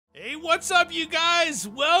Hey, what's up, you guys?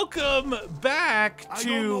 Welcome back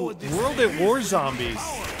to World at War Zombies.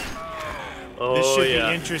 This should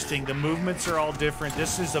be interesting. The movements are all different.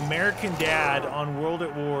 This is American Dad on World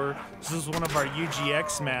at War. This is one of our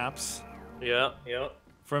UGX maps. Yeah.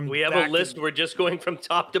 We have a list. We're just going from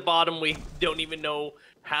top to bottom. We don't even know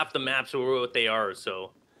half the maps or what they are.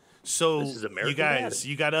 So this is American you guys, Dad.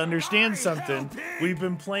 you got to understand something. We've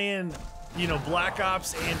been playing, Black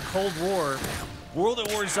Ops and Cold War. World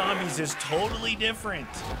at War Zombies is totally different,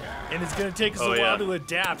 and it's going to take us a while to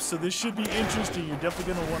adapt, so this should be interesting. You're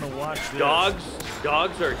definitely going to want to watch this.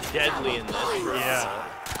 Dogs are deadly in this, bro. Yeah.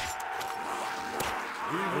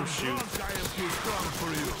 Oh, shoot.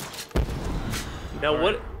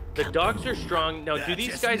 Now, the dogs are strong. Now, do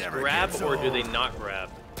these guys grab or do they not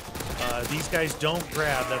grab? These guys don't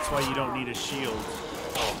grab. That's why you don't need a shield.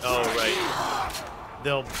 Oh, right.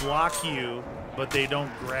 They'll block you, but they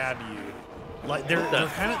don't grab you. Like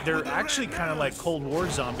they're actually kind of like Cold War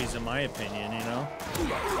zombies in my opinion,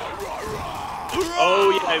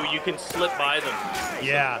 Oh yeah, you can slip by them.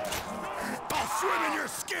 Yeah.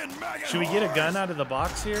 Should we get a gun out of the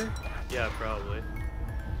box here? Yeah, probably.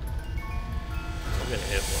 I'm gonna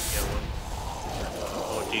get one.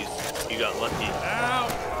 Oh jeez, you got lucky. Ow!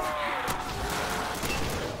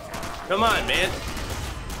 Come on, man.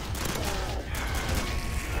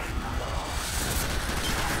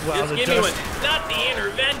 Wow, just give me one. Not the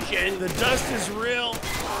intervention. The dust is real.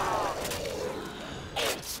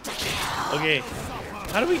 Okay,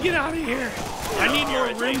 how do we get out of here? I need more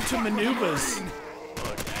room to maneuvers.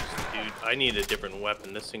 Oh, dude, I need a different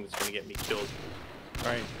weapon. This thing's gonna get me killed. All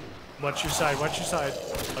right, watch your side. Watch your side.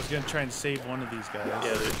 I was gonna try and save one of these guys.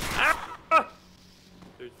 Yeah,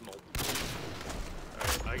 there's multiple. All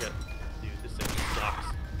right, I got. Dude, this thing sucks.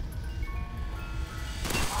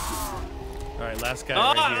 All right, last guy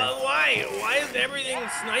right here. Why is everything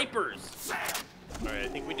snipers? All right, I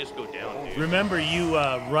think we just go down, dude. Remember, you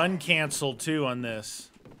run cancel too on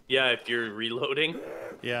this. Yeah, if you're reloading.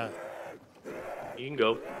 Yeah. You can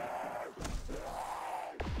go.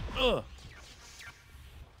 Ugh.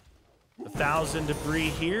 1,000 debris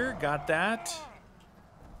here. Got that.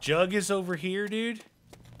 Jug is over here, dude.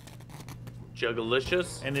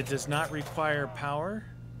 Jugalicious. And it does not require power.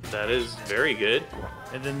 That is very good.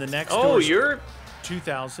 And then the next Oh, you're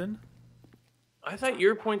 2,000. I thought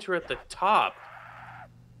your points were at the top.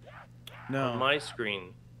 No. On my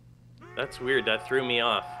screen. That's weird. That threw me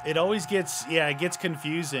off. It always gets, it gets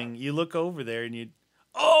confusing. You look over there and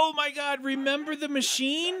oh my God, remember the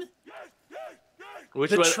machine?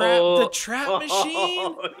 Which one? The trap machine?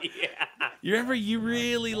 Oh, yeah. You remember you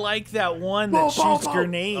really like that one that shoots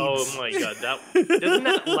grenades. Oh my God. Doesn't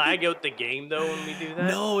that lag out the game though when we do that?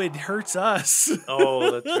 No, it hurts us.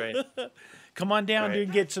 Oh, that's right. Come on down, dude,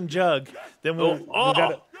 and get some jug. Then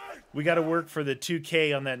we gotta work for the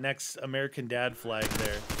 2K on that next American Dad flag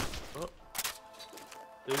there.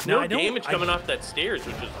 There's no damage coming off that stairs,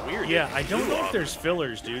 which is weird. Yeah, I don't know if there's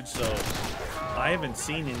fillers, dude, so I haven't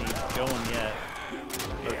seen any going yet.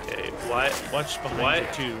 Okay, watch behind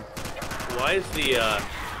you too. Why is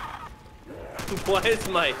why is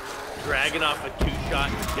my Dragunov a 2-shot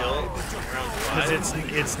kill? Because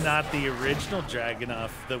it's not the original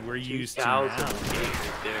Dragunov that we're used to now. I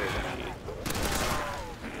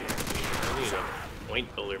need a point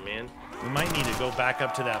filler, man. We might need to go back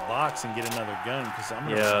up to that box and get another gun because I'm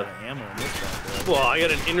gonna run out of ammo in this one. Well, I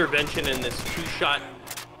got an intervention in this 2-shot.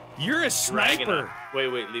 You're a sniper.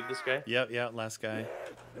 Wait, leave this guy. Yep, last guy.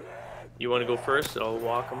 You want to go first? I'll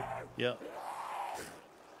walk him. Yep.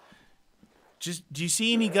 Do you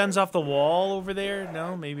see any guns off the wall over there?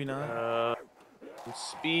 No, maybe not.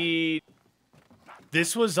 Speed.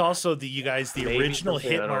 This was also the original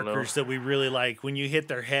hit markers that we really like. When you hit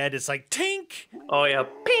their head, it's like tink. Oh yeah,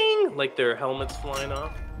 ping! Like their helmets flying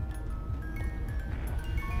off.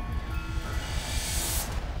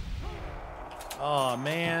 Oh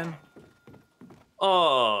man.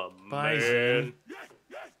 Oh Bison.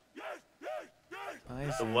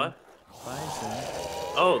 Man. The what? Bison.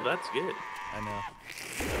 Oh, that's good. I know.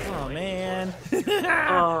 Oh man.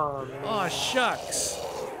 Oh shucks.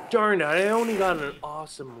 Darn it! I only got an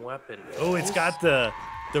awesome weapon. Oh, it's got the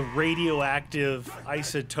radioactive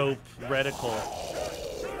isotope reticle.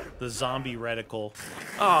 The zombie reticle.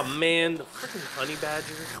 Oh man, the freaking honey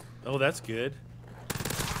badger. Oh, that's good.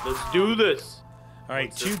 Let's do this. All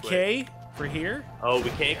right, 2K for here. Oh,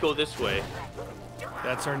 we can't go this way.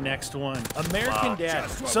 That's our next one. American Dad.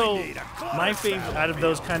 So, my favorite out of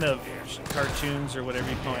those kind of cartoons or whatever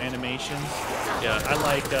you call animations, I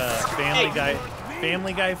like Family Guy.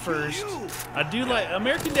 Family Guy first. I do like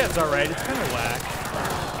American Dad's all right. It's kind of whack.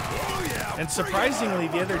 And surprisingly,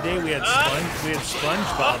 the other day we had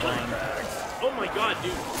SpongeBob on. Oh my god,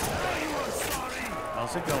 dude.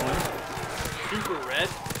 How's it going? Super red.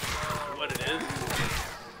 What it is.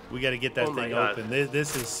 We got to get that thing open.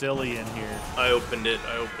 This is silly in here. I opened it.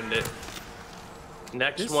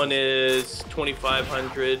 Next one is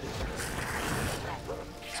 2,500.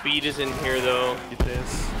 Speed is in here though. Get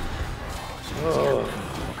this. Oh.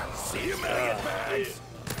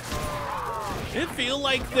 Did it feel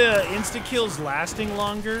like the insta kills lasting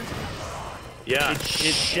longer? Yeah.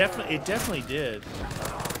 It definitely did.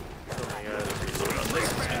 Oh my god, reload on this.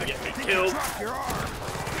 It's gonna get me killed.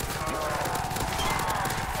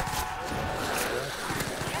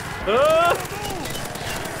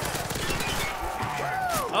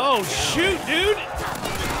 Oh shoot, dude!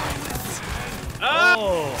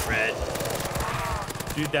 Oh, red.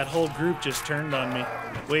 Dude, that whole group just turned on me.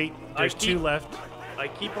 Wait, there's 2 left. I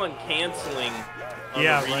keep on canceling.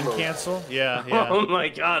 Yeah, run cancel. Yeah. Oh my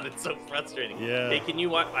god, it's so frustrating. Yeah. Hey, can you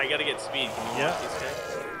watch? I gotta get speed. Can you watch these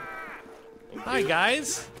guys? Hi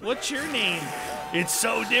guys, what's your name? It's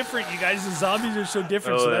so different, you guys. The zombies are so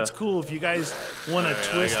different, so that's cool. If you guys want to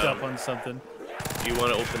twist up on something. Do you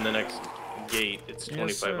want to open the next gate? It's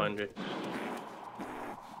 2,500.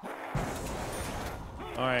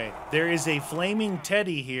 All right, there is a flaming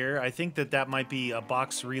teddy here. I think that might be a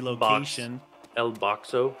box relocation. El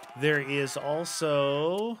Boxo. There is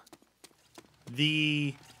also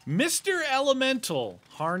the Mr. Elemental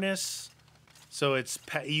harness. So it's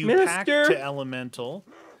you pack to Elemental.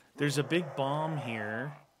 There's a big bomb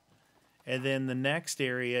here. And then the next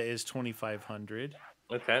area is 2,500.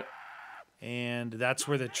 Okay. And that's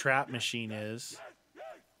where the trap machine is.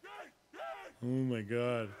 Oh my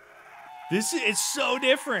god. It's so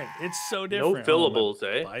different. It's so different. No fillables,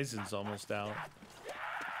 eh? Bison's almost out.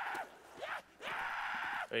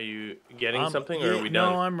 Are you getting something, or are we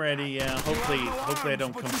done? No, I'm ready. Yeah. Hopefully I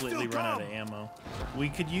don't completely run out of ammo. We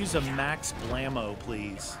could use a max blammo,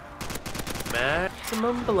 please.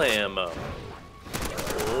 Maximum blammo.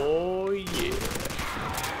 Oh yeah.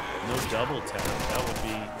 No double tap. That would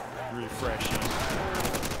be refreshing.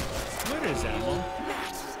 Where is ammo?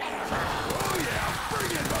 Oh yeah, bring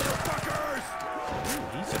it, motherfuckers!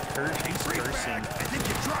 He's cursing. I think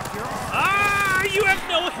you dropped your arm. Ah! You have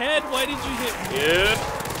no head. Why did you hit me?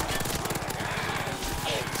 Yeah.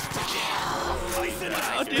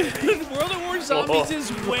 Oh, dude, World of War Zombies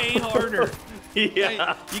is way harder.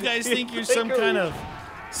 Yeah. You guys think you're some kind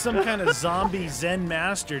of zombie Zen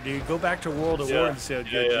master, dude? Go back to World of War and see how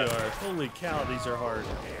good you are. Holy cow, these are hard.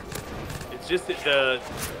 It's just that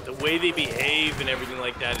the way they behave and everything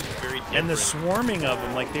like that is very different. And the swarming of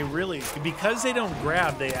them, like they really, because they don't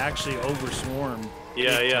grab, they actually over swarm.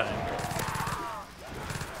 Yeah.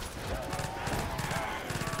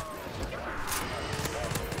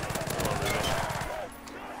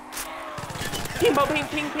 Ping pong, ping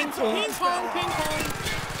ping ping pong. Ping pong, ping pong.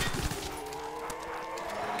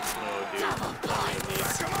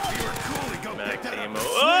 Max ammo.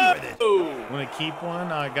 Oh! Want to keep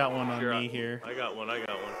one? I got one on me here. I got one.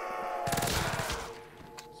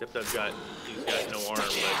 Except he's got no arm.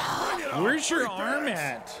 But... Where's your arm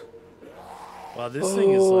at? Wow, this thing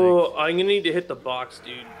is like... I'm gonna need to hit the box,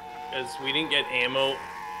 dude, because we didn't get ammo.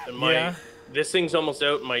 And this thing's almost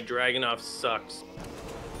out. And my Dragunov sucks.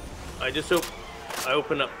 I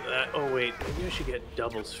open up that. Oh wait, maybe I should get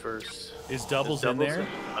doubles first. Is doubles in there?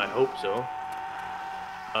 I hope so.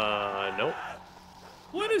 Nope.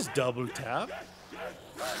 What is double tap?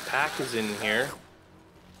 Pack is in here.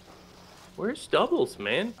 Where's doubles,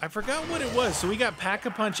 man? I forgot what it was. So we got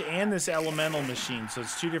Pack-a-Punch and this elemental machine, so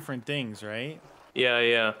it's 2 different things, right?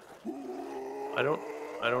 Yeah. I don't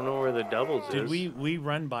know where the doubles is. Did we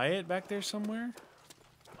run by it back there somewhere?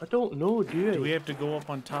 I don't know, dude. Do we have to go up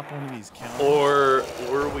on top of one of these counters? Or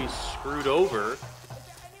were we screwed over?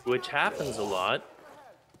 Which happens a lot.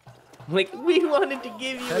 Like, we wanted to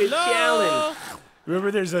give you a challenge. Remember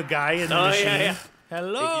there's a guy in the machine? Yeah.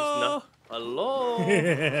 Hello. Hello.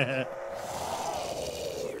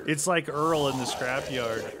 It's like Earl in the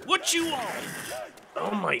scrapyard. What you want?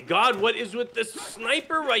 Oh my god, what is with the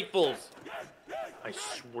sniper rifles? I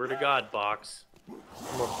swear to God, Box. I'm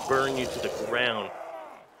gonna burn you to the ground.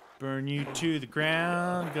 Burn you to the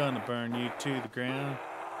ground. Gonna burn you to the ground.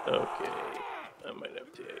 Okay. I might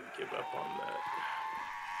have to give up on that.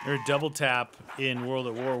 Or double tap in World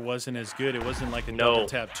at War wasn't as good. It wasn't like a double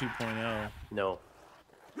tap 2.0. No.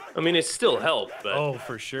 I mean, it still helped, but... Oh,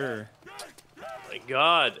 for sure. My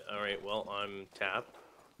God. All right, well, I'm tapped.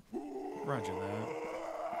 Roger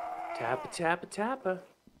that. Tappa.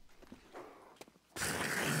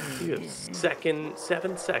 You have 7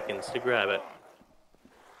 seconds to grab it.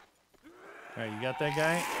 All right, you got that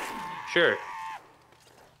guy? Sure.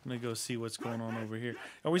 I'm gonna go see what's going on over here.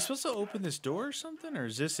 Are we supposed to open this door or something, or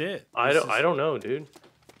is this it? I don't know, dude.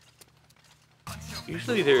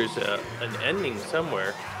 Usually there's an ending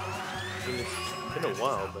somewhere. I mean, it's been a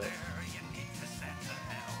while, but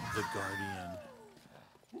The Guardian.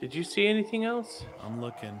 did you see anything else? I'm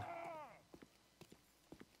looking.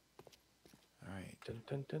 All right. Dun,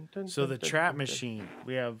 dun, dun, dun, So dun, the dun, trap dun, dun. machine.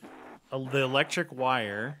 We have the electric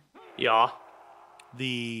wire, Yeah.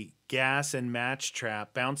 the gas and match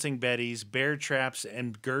trap, bouncing betties, bear traps,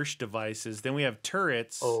 and Gersh devices. Then we have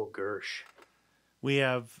turrets. Oh, Gersh. We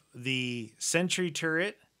have the sentry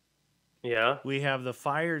turret. Yeah. We have the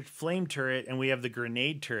fire flame turret, and we have the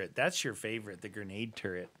grenade turret. That's your favorite, the grenade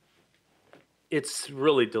turret. It's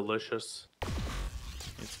really delicious.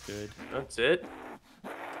 It's good. That's it.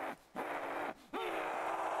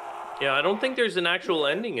 Yeah, I don't think there's an actual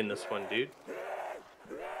ending in this one, dude.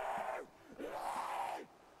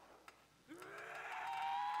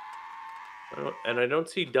 I don't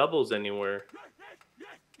see doubles anywhere.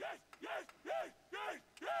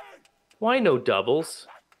 Why no doubles?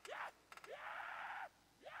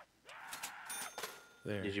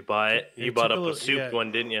 There. Did you buy it? It You bought took up a a little- souped yeah.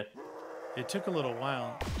 one, didn't you? It took a little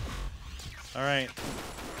while. All right,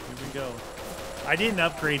 here we go. I didn't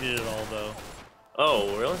upgrade it at all, though.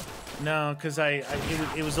 Oh, really? No, because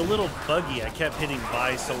it was a little buggy. I kept hitting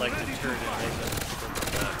buy selected turret and it wasn't.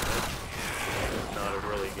 Not a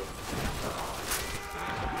really good.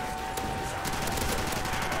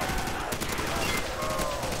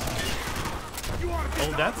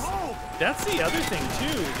 Oh, that's the other thing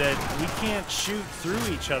too, that we can't shoot through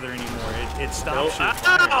each other anymore. It stops your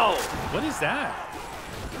fire. Ow! What is that?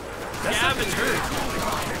 That's like a turret.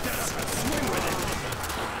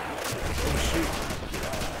 Oh shoot!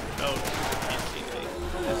 Oh, can't see anything.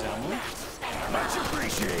 What is that one? Much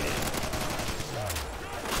appreciated.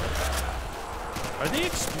 Are they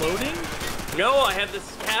exploding? No, I have the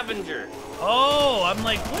scavenger. Oh, I'm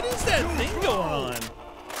like, what is that thing going on?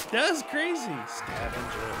 That's crazy.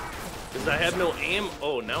 Scavenger. Because I have no aim.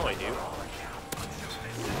 Oh, now I do. It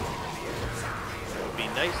would be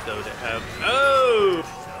nice, though, to have. Oh!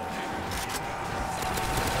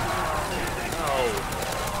 Oh.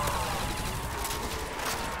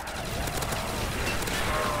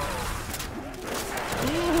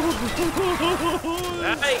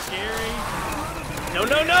 That's scary. No,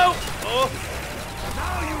 no, no! Oh!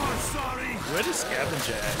 Now you are sorry. Where does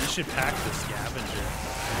scavenger at? You should pack the scavenger.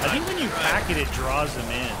 I think when you pack it, it draws them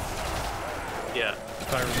in, Yeah.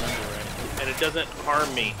 if I remember right. And it doesn't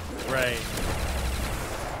harm me. Right.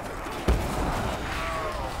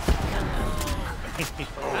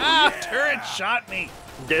 Ah, turret shot me.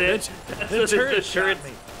 Did it? The turret shot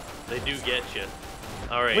me. They do get you.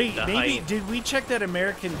 All right. Wait, the maybe height. did we check that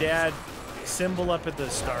American Dad symbol up at the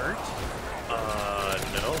start?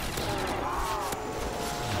 No.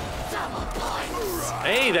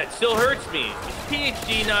 Hey, that still hurts me. Is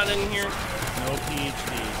PhD not in here? No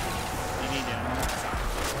PhD. You need ammo.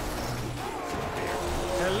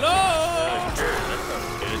 Hello. Sure, that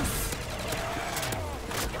sounds good.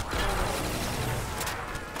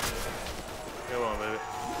 Come on, baby.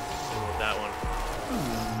 Go with that one.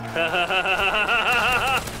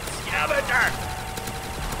 Scavenger!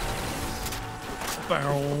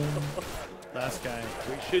 Boom. Last guy.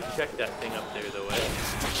 We should check that thing up there, though.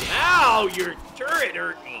 Ow! Your turret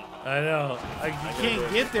hurt me. I know. You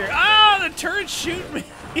can't get there. Ah, the turret's shooting me.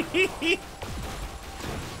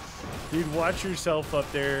 Dude, watch yourself up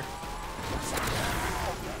there.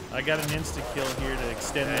 I got an insta kill here to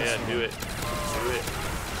extend this. Yeah, do it. Do it.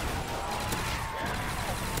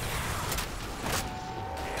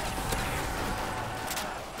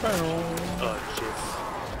 Oh,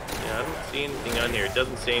 jeez. Yeah, I don't see anything on here. It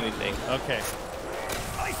doesn't say anything. Okay.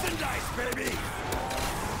 Ice and dice, baby.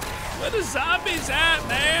 Where the zombies at,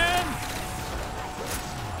 man?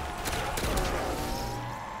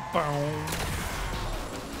 Boom.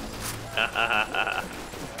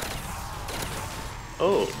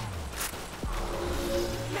 Oh.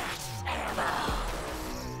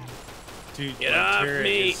 Dude, Get my off turret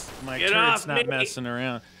me. is- my Get turret's off not me. messing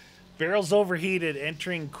around. Barrel's overheated,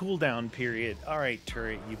 entering cooldown period. All right,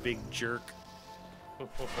 turret, you big jerk.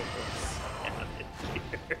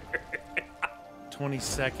 20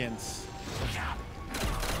 seconds.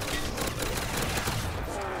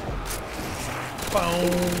 Boom.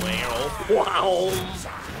 Wow.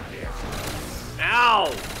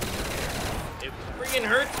 Ow. It freaking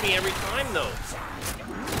hurts me every time, though.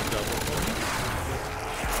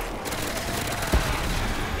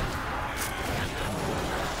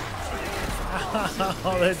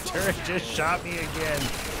 Oh, that turret just shot me again.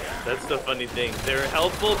 That's the funny thing. They're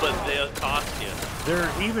helpful, but they'll cost you. They're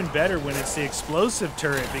even better when it's the explosive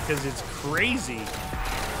turret because it's crazy.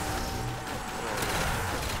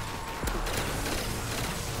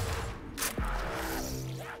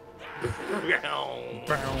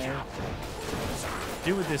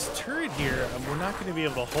 Dude, with this turret here, we're not going to be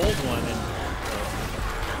able to hold one. And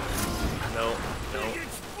no.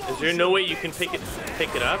 Is there no way you can pick it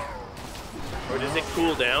up? Or does it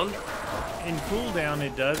cool down? In cooldown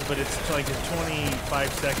it does, but it's like a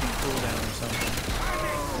 25-second cooldown or something.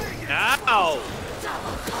 Ow!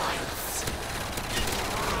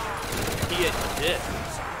 He hit it.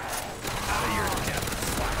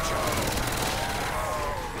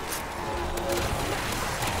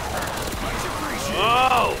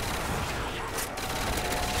 Oh!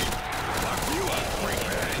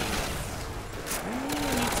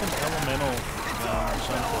 Need some elemental or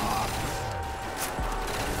something.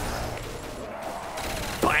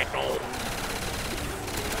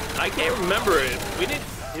 I can't remember it. We did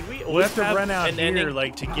we? We'll have to run out here,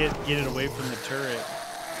 like, to get it away from the turret.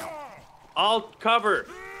 I'll cover.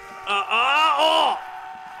 Oh!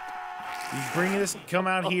 You bring this. Come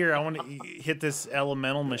out here. I want to hit this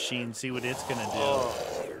elemental machine. See what it's gonna do. Oh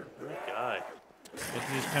my god! If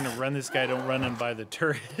you just kind of run this guy, don't run him by the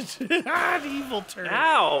turret. The evil turret.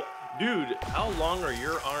 Ow, dude! How long are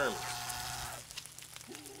your arms?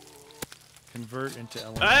 Convert into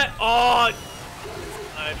elemental. Oh!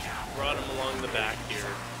 I brought him along the back here.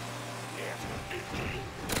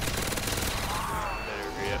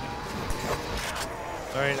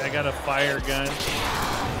 All right, I got a fire gun.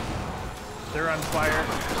 They're on fire.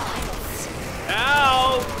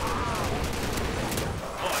 Ow!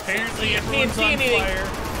 Oh, apparently everyone's on fire.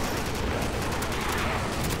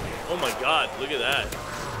 Oh my god, look at that.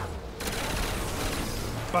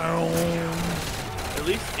 Boom. At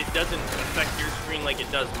least it doesn't affect your screen like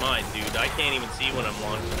it does mine, dude. I can't even see when I'm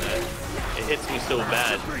launching that. It hits me so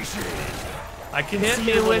bad. I can Hit see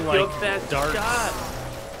me the with little, your like, best darts. shot.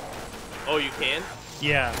 Oh, you can?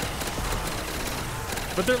 Yeah.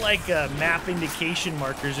 But they're like map indication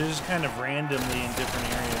markers. They're just kind of randomly in different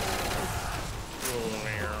areas.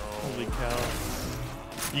 Holy cow.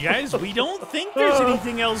 You guys, we don't think there's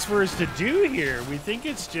anything else for us to do here. We think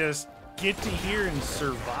it's just get to here and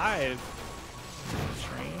survive.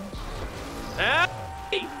 Train. Ah!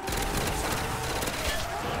 Hey.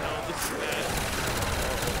 No, this is bad.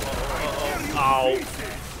 Ow.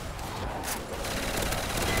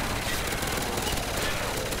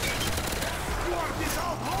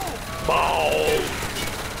 Bow.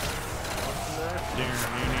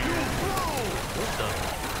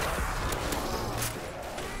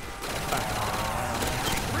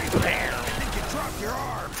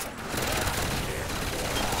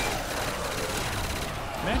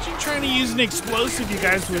 Imagine trying to use an explosive, you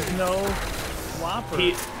guys, with no flopper.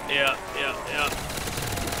 Yeah.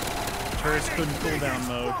 Turrets couldn't cool down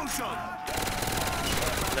mode.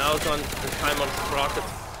 Now it's on the time on rockets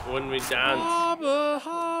when we dance.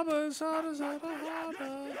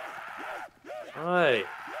 Right.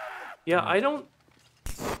 Yeah, I don't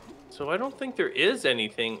think there is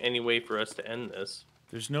any way for us to end this.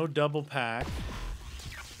 There's no double pack.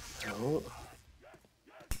 No.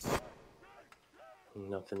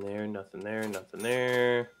 Nothing there, nothing there, nothing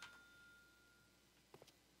there.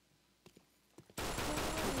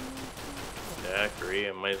 Daiquiri,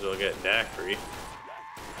 I might as well get daiquiri.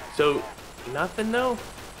 So, nothing though?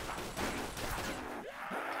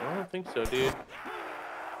 I don't think so, dude.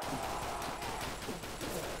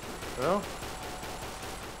 Well,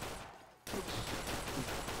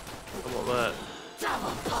 how about that?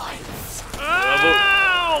 Double points.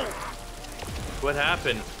 Ow! What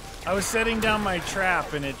happened? I was setting down my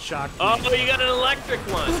trap and it shocked me. Oh, you got an electric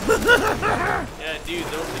one. Yeah, dude,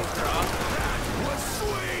 those things are awesome. That was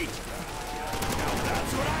sweet. Now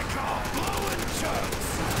that's what I call blowing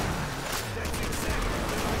chunks.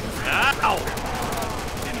 Ow!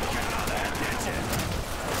 Didn't count on that, did you?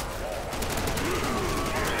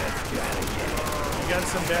 You got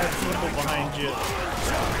some bad people behind you.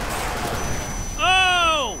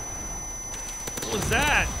 Oh! What was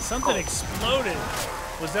that? Something exploded.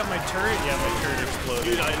 Was that my turret? Yeah, my turret exploded.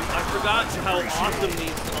 Dude, I forgot how awesome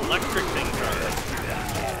these electric things are.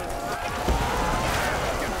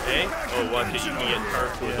 Hey? Oh, watch it. You can get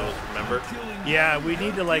charged with those, remember? Yeah, we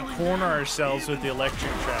need to, like, corner ourselves with the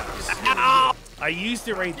electric traps. Ow! I used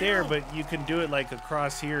it right there, but you can do it, like,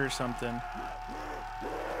 across here or something.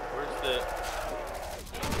 Where's this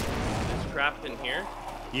trap in here?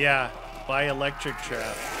 Yeah, by electric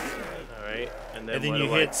trap. Alright, and And then then what you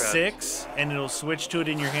do I hit press? 6, and it'll switch to it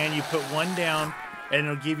in your hand. You put 1 down, and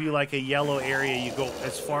it'll give you like a yellow area. You go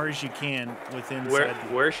as far as you can within.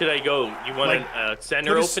 Where should I go? You want like, a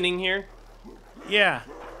center opening here? Yeah.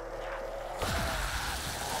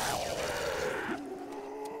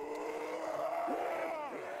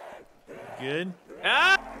 Good.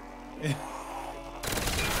 Ah!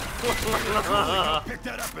 Pick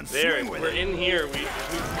that up and there, swing with we're it. in here. We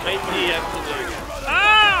might be actually.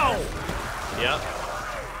 Ow! Yep.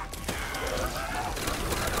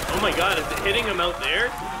 Oh my God! Is it hitting him out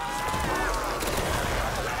there?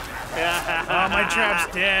 Oh, my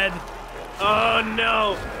trap's dead. Oh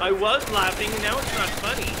no! I was laughing, and now it's not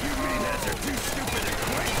funny. You mean that they're too stupid to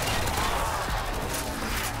quit?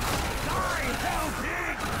 Die, hell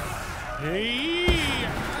pig! Hey.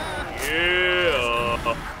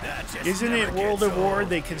 Yeah. That just Isn't it never World gets of War? old.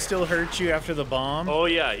 They can still hurt you after the bomb. Oh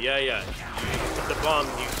yeah. With the bomb,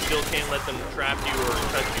 you still can't let them trap you or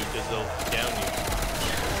touch you because they'll down you.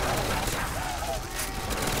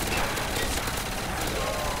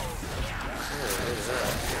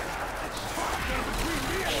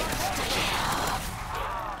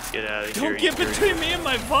 Get out of here. Don't get between me and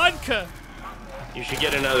my vodka. You should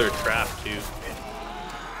get another trap too.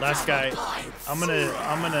 Last guy, I'm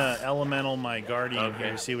gonna elemental my guardian Okay.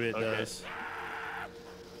 here, see what it does.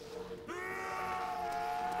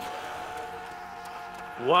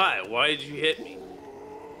 Why? Why did you hit me?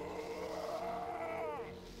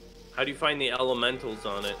 How do you find the elementals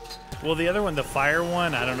on it? Well, the other one, the fire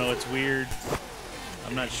one, I don't know, it's weird.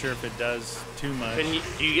 I'm not sure if it does too much.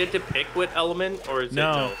 Do you get to pick what element, or is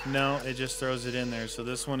No, it no, it just throws it in there. So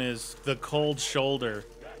this one is the cold shoulder.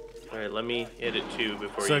 All right, let me hit it too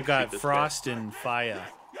before So you it got shoot this frost and fire.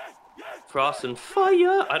 guy. Frost and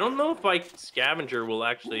fire. I don't know if my scavenger will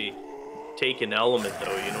actually take an element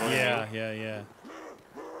though. You know what I mean? Yeah.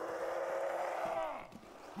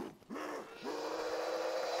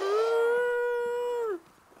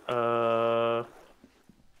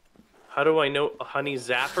 How do I know a honey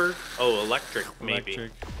zapper? Oh, electric maybe.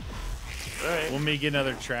 Electric. All right. Want me to get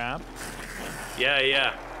another trap?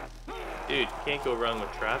 Yeah. Dude, can't go wrong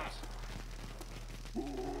with traps.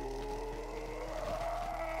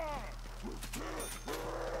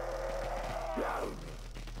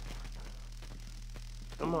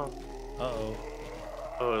 Come on. Uh-oh.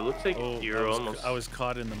 Oh, it looks like you're almost. I was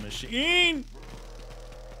caught in the machine.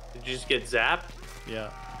 Did you just get zapped?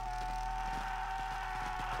 Yeah.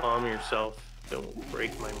 Calm yourself. Don't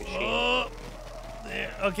break my machine. Oh,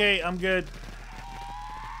 there. Okay, I'm good.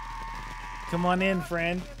 Come on in,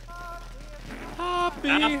 friend.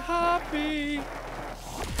 Hoppy.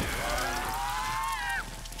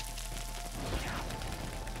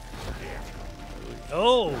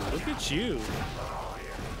 Oh, look at you.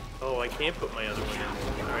 Oh, I can't put my other one in.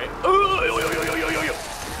 All right.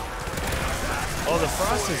 Oh, the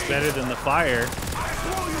frost is better than the fire.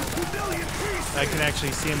 I can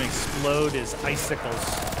actually see him explode his icicles.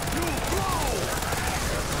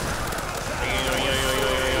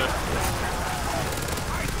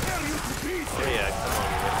 Yeah, come on.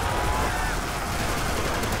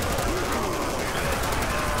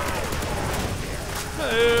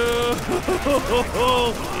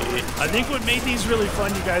 I think what made these really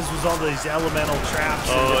fun, you guys, was all these elemental traps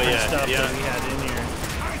and different stuff that we had in here.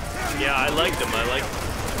 Yeah, I like them.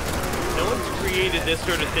 No one's created this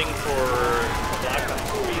sort of thing for Black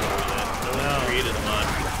Ops 3 yet. No one's created a mod.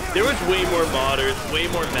 There was way more modders, way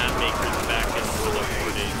more map makers back in World of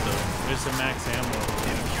War days, so. There's some max ammo.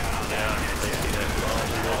 Yeah, I see that.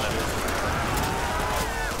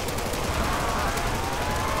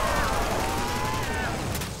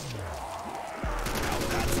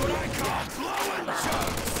 That's what I call blowing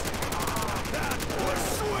chunks. That was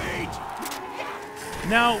sweet.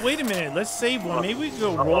 Now, wait a minute. Let's save one. Maybe we can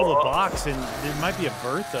go roll a box, and there might be a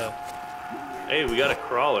Bertha. Hey, we got a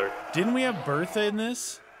crawler. Didn't we have Bertha in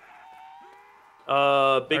this?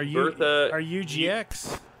 Big Bertha. Are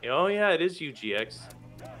UGX? Oh yeah, it is UGX.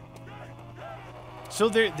 So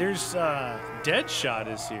there's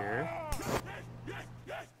Deadshot is here.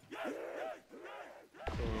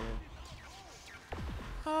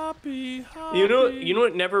 Hoppy. You know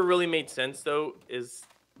what never really made sense though is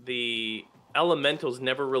the elementals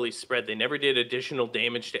never really spread. They never did additional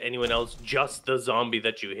damage to anyone else, just the zombie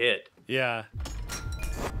that you hit. Yeah.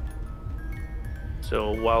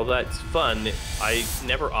 So while that's fun, I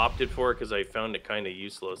never opted for it because I found it kind of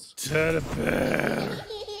useless. Teddy bear.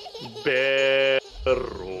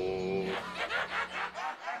 Barrel.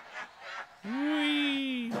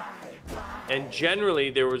 Whee. And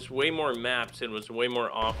generally, there was way more maps and was way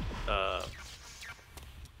more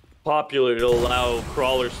popular to allow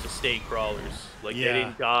crawlers to stay crawlers. Like they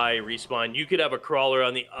didn't die, respawn. You could have a crawler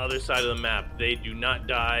on the other side of the map. They do not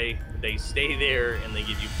die. They stay there, and they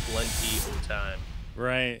give you plenty of time.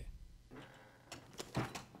 Right.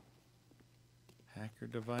 Hacker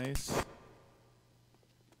device.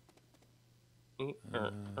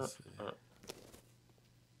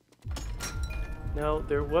 No,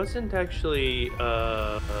 there wasn't actually.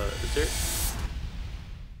 Is there?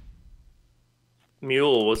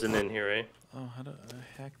 Mule wasn't in here, eh? Oh, how do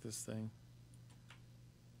I hack this thing?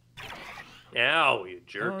 Ow, you I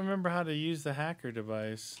jerk. don't remember how to use the hacker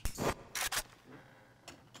device.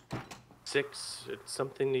 6, it's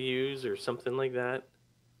something to use or something like that.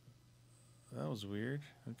 That was weird.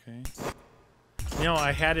 Okay. You know,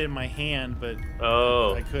 I had it in my hand, but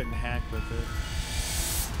I couldn't hack with it.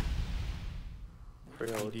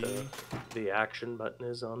 Forgot what the action button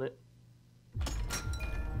is on it.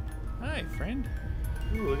 Hi, friend.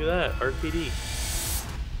 Ooh, look at that, RPD.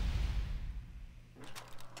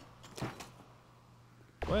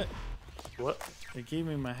 What? What? It gave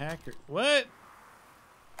me my hacker. What?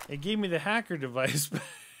 It gave me the hacker device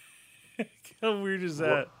back. How weird is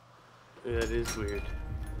that? Yeah, that is weird.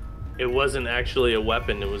 It wasn't actually a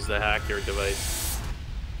weapon, it was the hacker device.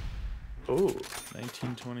 Ooh.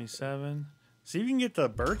 1927. See if you can get the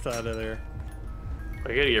Bertha out of there. I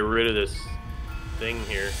gotta get rid of this thing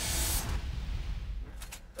here.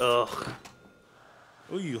 Ugh.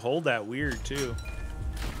 Oh, you hold that weird too.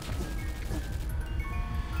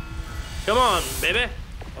 Come on, baby.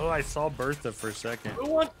 Oh, I saw Bertha for a second. Who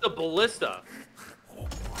wants the ballista?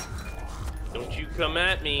 Don't you come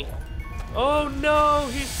at me. Oh no,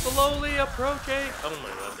 he's slowly approaching. Oh my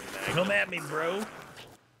god, the mag. Come at me, bro.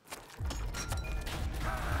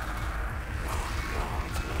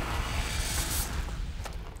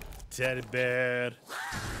 Teddy bear.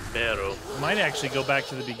 Pero. Might actually go back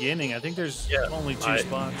to the beginning. I think there's only 2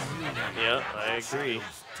 spots. Yeah, I agree.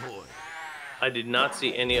 I did not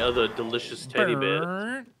see any other delicious teddy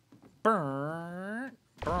bears. Burn.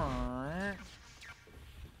 Can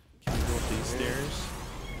we go up these stairs?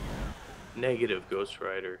 Negative, Ghost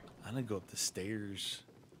Rider. I'm gonna go up the stairs.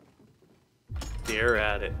 Stare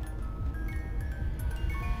at it.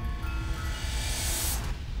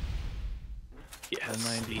 Yes,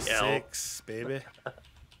 the L. 96, baby.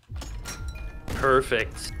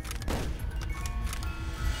 Perfect.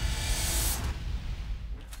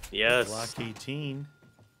 Yes. Block 18.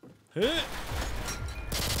 Boom,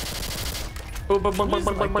 boom, boom, boom, boom,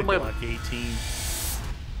 boom, boom, boom. Block 18.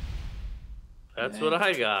 That's what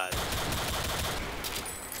I got.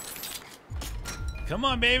 Come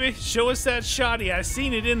on, baby. Show us that shotty. I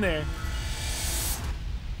seen it in there.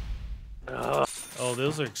 Oh,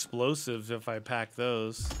 those are explosives if I pack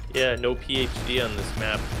those. Yeah, no PhD on this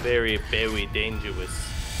map. Very, very dangerous.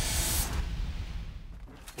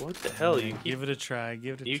 What the hell? Yeah, give it a try.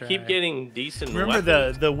 Give it a try. You keep getting decent Remember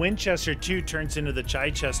weapons. the Winchester 2 turns into the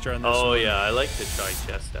Chichester on this one. Oh, yeah. I like the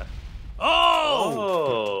Chichester. Oh!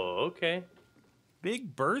 Oh, okay.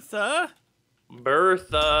 Big Bertha.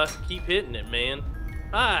 Bertha. Keep hitting it, man.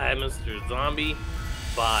 Hi, Mr. Zombie.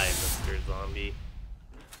 Bye, Mr. Zombie.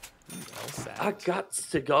 I got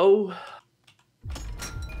to go.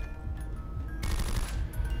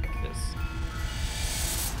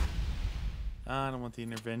 I don't want the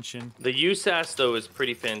intervention. The USAS, though, is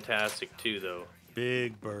pretty fantastic, too, though.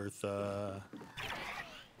 Big Bertha.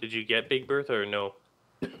 Did you get Big Bertha or no?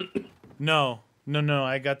 No.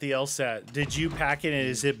 I got the LSAT. Did you pack it and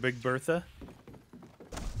is it Big Bertha?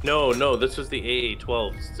 No, this was the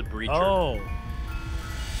AA-12. It's a breacher. Oh.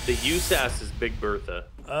 The USAS is Big Bertha.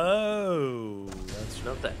 Oh. That's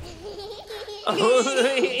not that.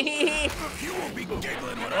 You won't be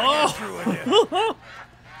giggling when I get through with you.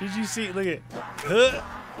 Did you see? Look at. Oh,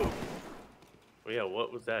 yeah,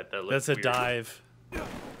 what was that? That's a weird. dive.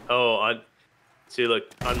 Oh, see, look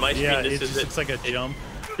on my screen. This is looks like a jump.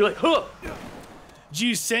 You're like, huh? Do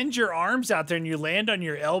you send your arms out there and you land on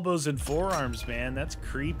your elbows and forearms, man? That's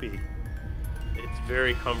creepy. It's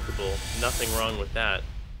very comfortable. Nothing wrong with that.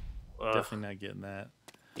 Definitely not getting that.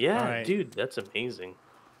 Yeah, right. Dude, that's amazing.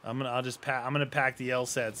 I'm gonna pack the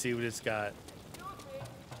LSAT, see what it's got.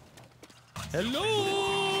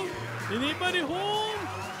 Hello? Anybody home?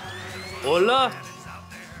 Hola.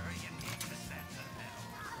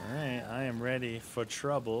 Alright, I am ready for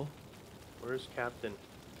trouble. Where's Captain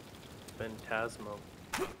Phantasmo?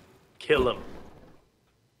 Kill him.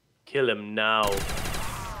 Kill him now.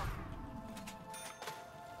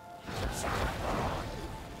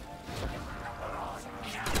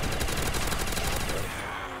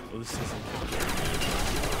 Oh, this isn't good.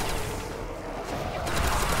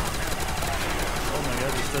 Oh my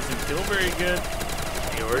god, This doesn't feel very good.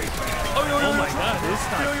 Yours? Oh my god, it's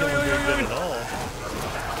not feeling very good at all.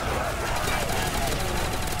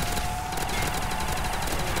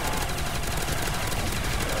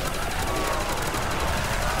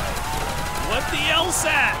 What the else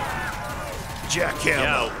at? Jackhammer.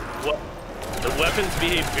 Yeah, what? The weapons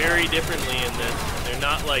behave very differently in this. They're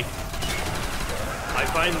not like... I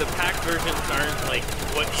find the pack versions aren't like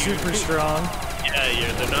what you... Super strong.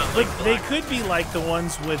 Yeah, they're not But like... they could be like the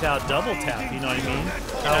ones without double tap, you know what I mean?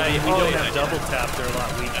 When we don't have double tap, they're a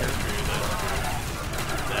lot weaker.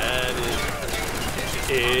 That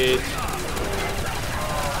is it.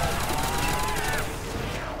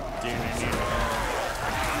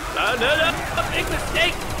 No. Big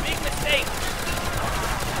mistake.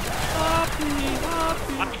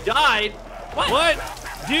 I died. What?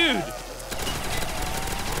 Dude.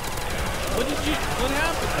 What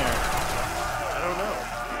happened there? I don't know.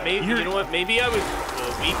 Maybe, you know what? Maybe I was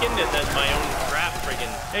weakened and then my own trap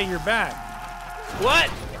friggin'... Hey, you're back. What?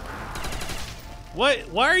 What?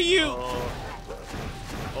 Why are you...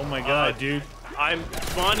 Oh my god, dude. I'm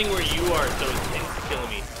spawning where you are, so it's insta-killing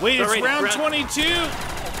me. Wait, so it's round 22?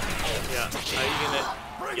 Yeah, how are you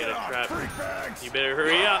gonna get a trap? You better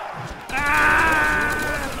hurry up.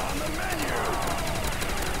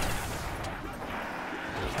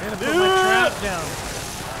 I gotta put my trap down.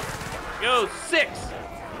 Go, 6.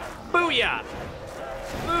 Booyah.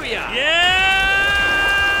 Booyah. Yeah!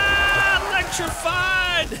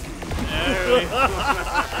 Electrified!